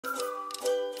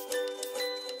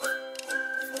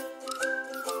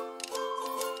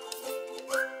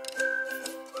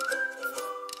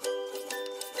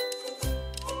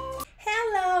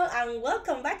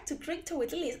to Crypto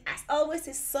with Liz. As always,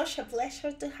 it's such a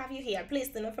pleasure to have you here. Please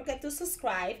do not forget to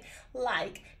subscribe,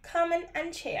 like, comment,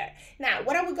 and share. Now,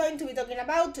 what are we going to be talking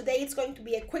about? Today it's going to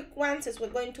be a quick one, since we're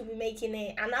going to be making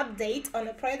an update on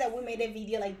a project that we made a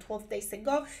video like 12 days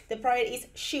ago. The project is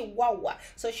Chihuahua.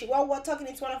 So Chihuahua Token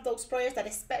is one of those projects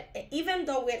that even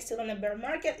though we're still on a bear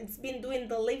market, it's been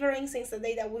delivering since the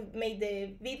day that we made the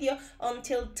video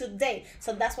until today.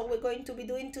 So that's what we're going to be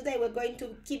doing today. We're going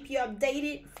to keep you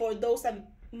updated for those that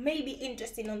may be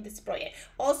interested on this project.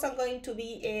 Also, I'm going to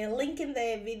be linking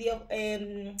the video.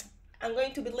 I'm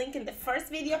going to be linking the first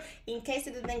video in case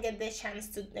you didn't get the chance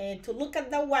to look at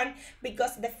that one,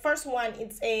 because the first one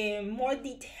it's a more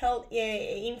detailed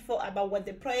info about what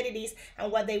the project is and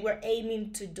what they were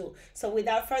aiming to do. So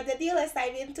without further ado, let's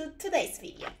dive into today's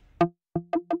video.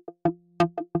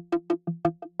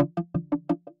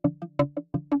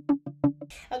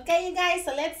 Okay, you guys,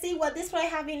 so let's see what this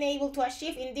project have been able to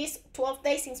achieve in these 12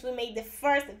 days since we made the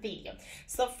first video.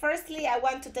 So firstly, I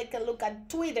want to take a look at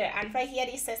Twitter, and right here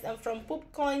it says from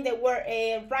PubCoin they were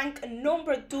ranked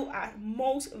number 2 as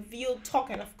most viewed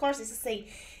token. Of course, this is a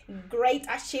great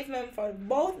achievement for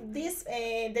both this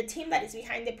the team that is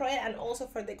behind the project and also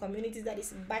for the community that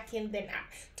is backing them up.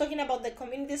 Talking about the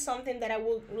community, something that I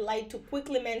would like to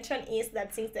quickly mention is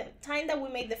that since the time that we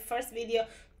made the first video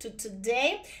to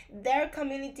today, their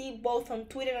community both on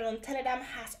Twitter and on Telegram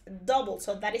has doubled.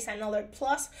 So that is another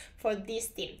plus for this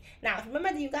team. Now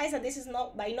remember, you guys, that this is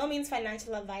not by no means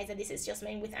financial advice, that this is just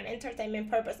made with an entertainment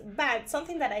purpose. But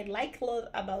something that I like a lot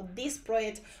about this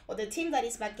project, or the team that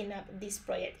is backing up this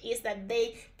project, is that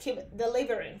they keep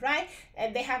delivering, right?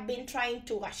 And they have been trying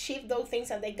to achieve those things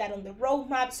that they got on the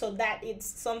roadmap, so that it's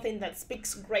something that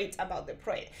speaks great about the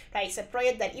project, right? It's a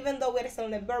project that even though we're still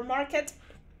in the bear market,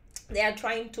 they are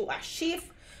trying to achieve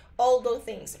all those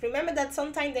things. Remember that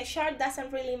sometimes the chart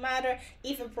doesn't really matter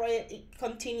if a project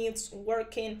continues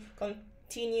working,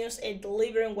 continues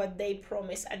delivering what they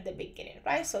promised at the beginning,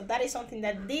 right? So that is something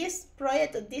that this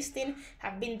project or this team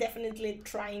have been definitely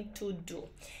trying to do.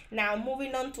 Now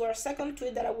moving on to our second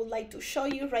tweet that I would like to show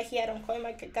you right here on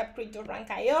CoinMarketCap Crypto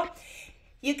Rank.io.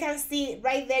 You can see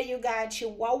right there you got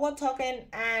Chihuahua Token,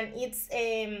 and it's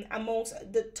amongst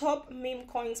the top meme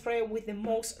coins project with the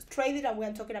most traded, and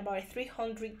we're talking about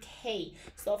 300k.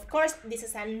 So of course this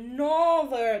is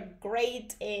another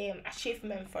great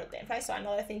achievement for them, right? So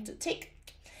another thing to tick,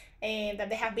 that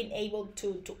they have been able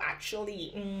to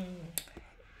actually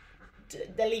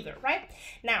deliver, right?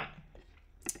 Now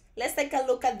let's take a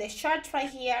look at the chart right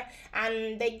here,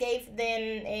 and they gave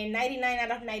them a 99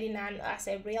 out of 99 as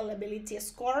a reliability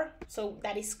score, so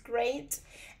that is great.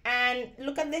 And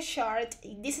look at the chart.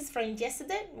 This is from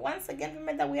yesterday. Once again,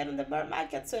 remember that we are on the bear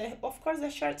market, so of course the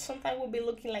chart sometimes will be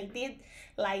looking like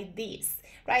this,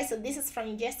 right? So this is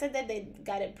from yesterday. They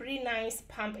got a pretty nice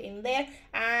pump in there,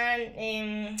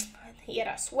 and here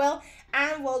as well.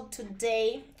 And well,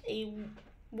 today it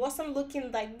wasn't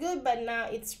looking that good, but now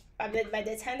it's by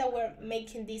the time that we're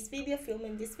making this video,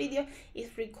 filming this video,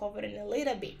 is recovering a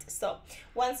little bit. So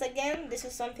once again, this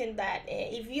is something that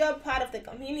if you are part of the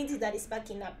community that is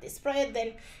backing up this project,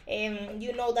 then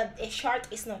you know that a chart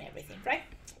is not everything, right?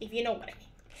 If you know what I mean.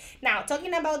 Now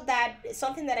talking about that,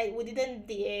 something that we didn't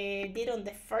did on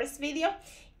the first video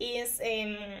is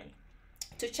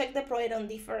to check the project on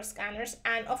different scanners.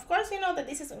 And of course, you know that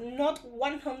this is not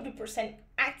 100%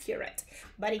 accurate,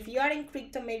 but if you are in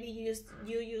crypto, maybe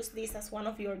you use this as one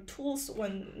of your tools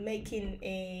when making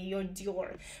your deal,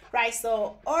 right?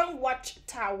 So on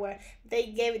Watchtower, they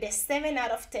gave it a 7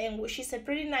 out of 10, which is a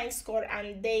pretty nice score,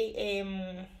 and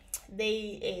they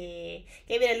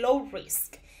gave it a low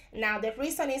risk. Now the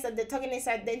reason is that the token is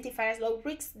identified as low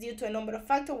risk due to a number of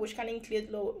factors, which can include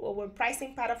low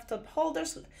overpricing part of top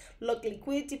holders, low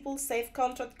liquidity pool, safe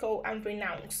contract code, and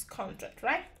renounced contract,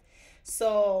 right?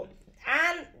 So,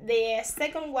 and the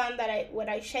second one that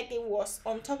I checked, it was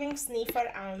on Token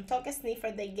Sniffer, and on Token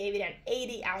Sniffer they gave it an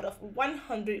 80 out of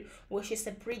 100, which is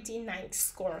a pretty nice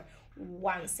score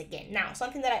once again. Now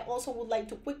something that I also would like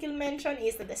to quickly mention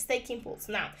is that the staking pools.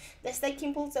 Now the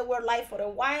staking pools, they were live for a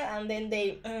while, and then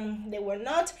they were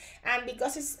not, and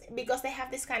because they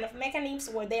have this kind of mechanisms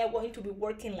where they are going to be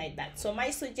working like that. So my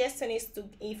suggestion is to,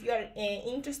 if you are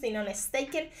interested in a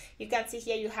staking, you can see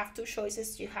here you have two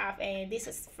choices. You have this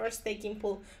is first staking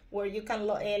pool where you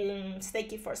can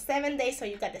stake it for 7 days, so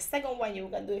you got the second one, you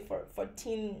can do it for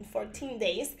 14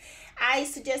 days. I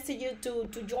suggested you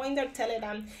to join their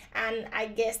Telegram, and I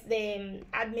guess the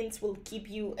admins will keep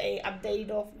you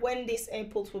updated of when these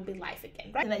pools will be live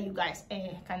again, right? That you guys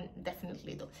can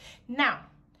definitely do. Now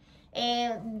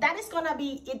And that is gonna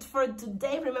be it for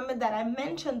today. Remember that I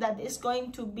mentioned that it's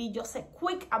going to be just a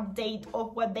quick update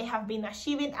of what they have been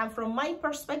achieving, and from my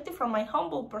perspective, from my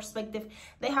humble perspective,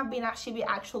 they have been achieving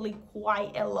actually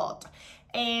quite a lot.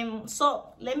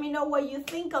 So let me know what you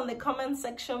think on the comment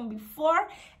section before.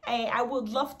 I would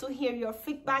love to hear your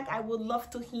feedback. I would love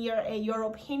to hear your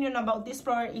opinion about this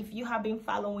program if you have been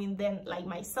following them like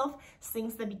myself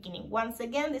since the beginning. Once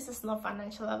again, this is not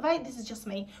financial advice. This is just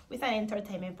made with an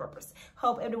entertainment purpose.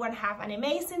 Hope everyone have an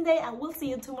amazing day, and we'll see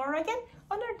you tomorrow again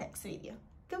on our next video.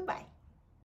 Goodbye.